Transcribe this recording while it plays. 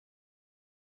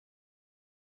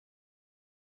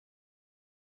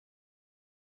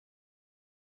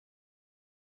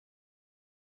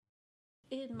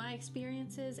In my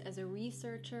experiences as a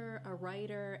researcher, a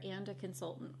writer, and a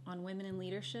consultant on women in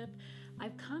leadership,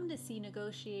 I've come to see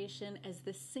negotiation as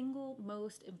the single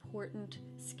most important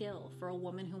skill for a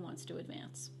woman who wants to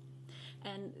advance.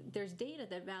 And there's data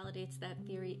that validates that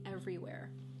theory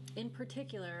everywhere. In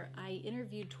particular, I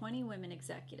interviewed 20 women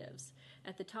executives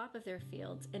at the top of their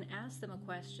fields and asked them a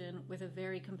question with a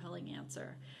very compelling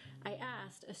answer. I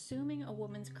asked, assuming a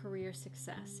woman's career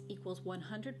success equals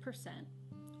 100%,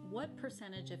 what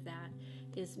percentage of that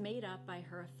is made up by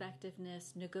her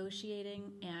effectiveness negotiating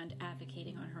and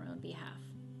advocating on her own behalf?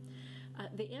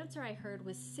 The answer I heard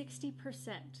was 60%,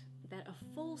 that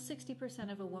a full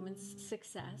 60% of a woman's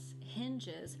success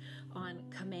hinges on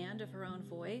command of her own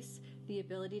voice, the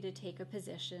ability to take a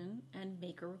position and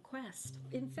make a request.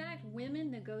 In fact,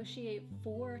 women negotiate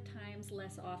 4 times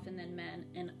less often than men,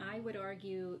 and I would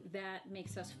argue that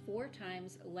makes us 4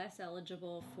 times less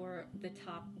eligible for the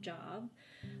top job,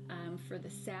 for the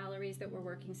salaries that we're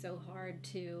working so hard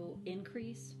to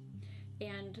increase,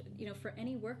 and for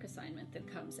any work assignment that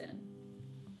comes in.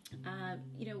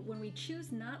 When we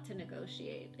choose not to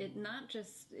negotiate, it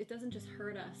doesn't just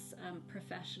hurt us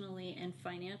professionally and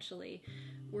financially.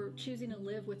 We're choosing to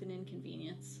live with an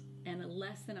inconvenience and a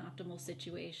less than optimal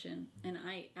situation, and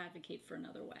I advocate for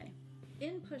another way.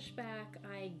 In Pushback,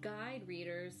 I guide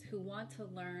readers who want to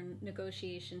learn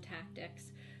negotiation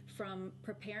tactics from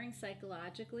preparing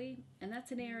psychologically, and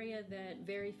that's an area that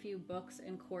very few books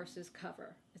and courses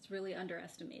cover. It's really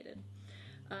underestimated.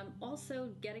 Also,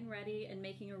 getting ready and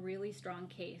making a really strong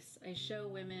case. I show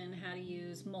women how to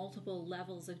use multiple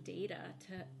levels of data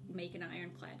to make an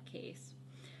ironclad case.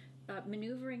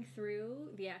 Maneuvering through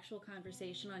the actual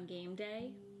conversation on game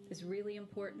day is really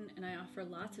important, and I offer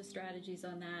lots of strategies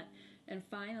on that. And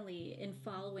finally, in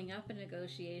following up a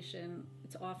negotiation,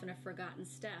 it's often a forgotten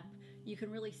step. You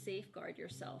can really safeguard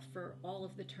yourself for all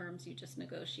of the terms you just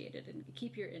negotiated and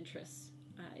keep your interests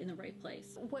in the right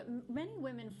place. What many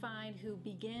women find who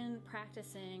begin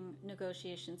practicing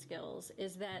negotiation skills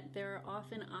is that there are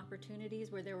often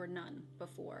opportunities where there were none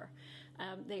before.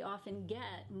 They often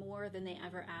get more than they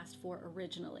ever asked for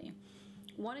originally.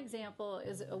 One example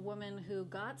is a woman who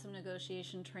got some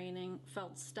negotiation training,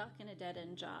 felt stuck in a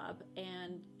dead-end job,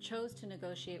 and chose to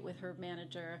negotiate with her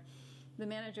manager. The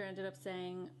manager ended up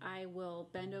saying, "I will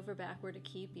bend over backward to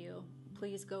keep you.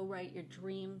 Please go write your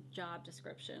dream job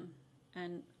description,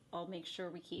 and I'll make sure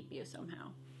we keep you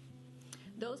somehow."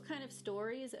 Those kind of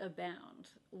stories abound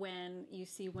when you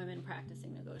see women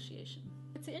practicing negotiation.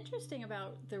 What's interesting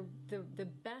about the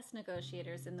best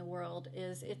negotiators in the world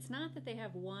is it's not that they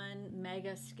have one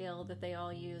mega skill that they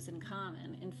all use in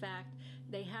common. In fact,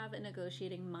 they have a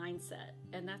negotiating mindset,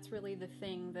 and that's really the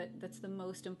thing that's the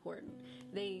most important.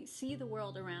 They see the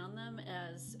world around them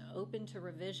as open to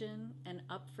revision and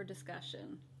up for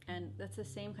discussion, and that's the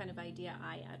same kind of idea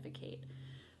I advocate.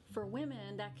 For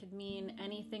women, that could mean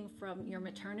anything from your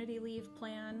maternity leave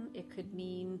plan. It could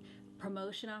mean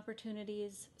promotion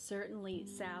opportunities, certainly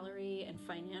salary and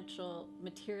financial,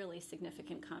 materially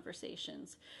significant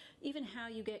conversations. Even how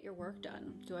you get your work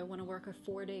done. Do I want to work a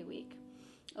 4-day week?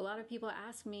 A lot of people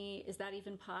ask me, is that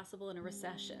even possible in a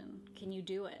recession? Can you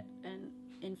do it? And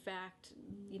in fact,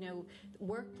 the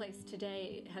workplace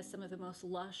today has some of the most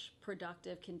lush,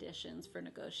 productive conditions for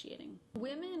negotiating.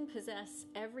 Women possess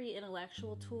every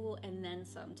intellectual tool and then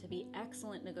some to be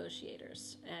excellent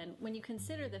negotiators. And when you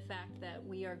consider the fact that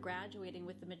we are graduating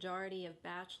with the majority of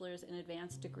bachelor's and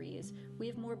advanced degrees, we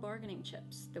have more bargaining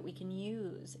chips that we can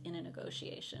use in a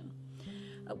negotiation.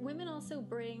 Women also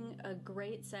bring a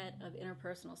great set of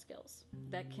interpersonal skills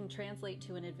that can translate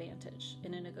to an advantage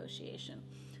in a negotiation.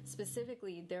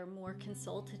 Specifically, they're more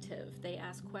consultative. They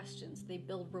ask questions. They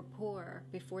build rapport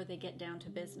before they get down to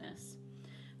business.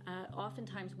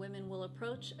 Oftentimes, women will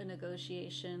approach a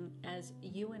negotiation as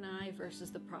you and I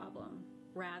versus the problem,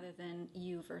 rather than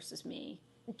you versus me.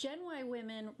 Gen Y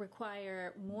women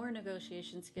require more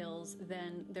negotiation skills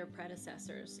than their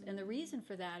predecessors. And the reason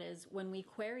for that is when we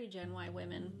query Gen Y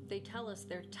women, they tell us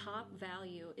their top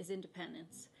value is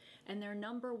independence. And their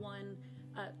number one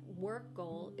work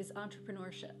goal is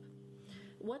entrepreneurship.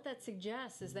 What that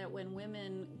suggests is that when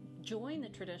women join the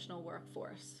traditional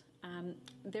workforce,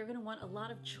 they're going to want a lot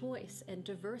of choice and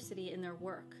diversity in their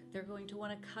work. They're going to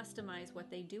want to customize what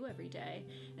they do every day,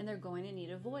 and they're going to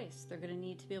need a voice. They're going to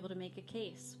need to be able to make a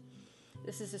case.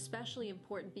 This is especially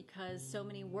important because so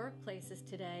many workplaces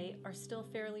today are still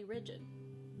fairly rigid.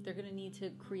 They're going to need to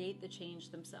create the change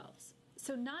themselves.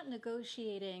 So not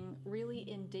negotiating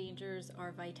really endangers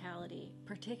our vitality,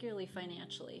 particularly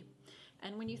financially.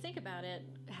 And when you think about it,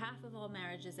 half of all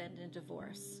marriages end in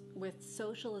divorce. With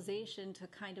socialization to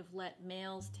kind of let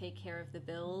males take care of the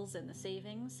bills and the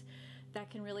savings, that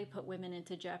can really put women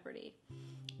into jeopardy.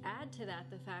 Add to that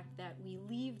the fact that we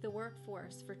leave the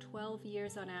workforce for 12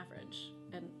 years on average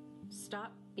and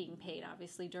stop being paid,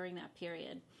 obviously, during that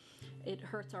period. It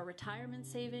hurts our retirement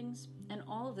savings, and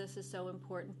all of this is so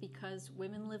important because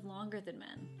women live longer than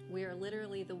men. We are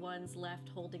literally the ones left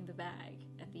holding the bag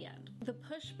at the end. The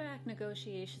pushback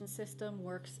negotiation system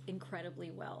works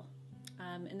incredibly well.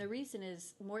 And the reason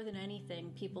is, more than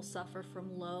anything, people suffer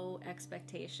from low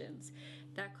expectations.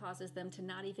 That causes them to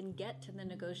not even get to the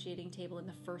negotiating table in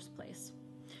the first place.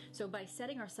 So by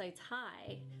setting our sights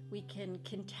high, we can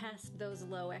contest those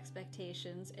low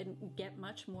expectations and get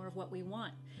much more of what we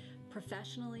want,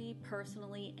 professionally,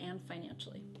 personally, and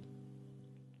financially.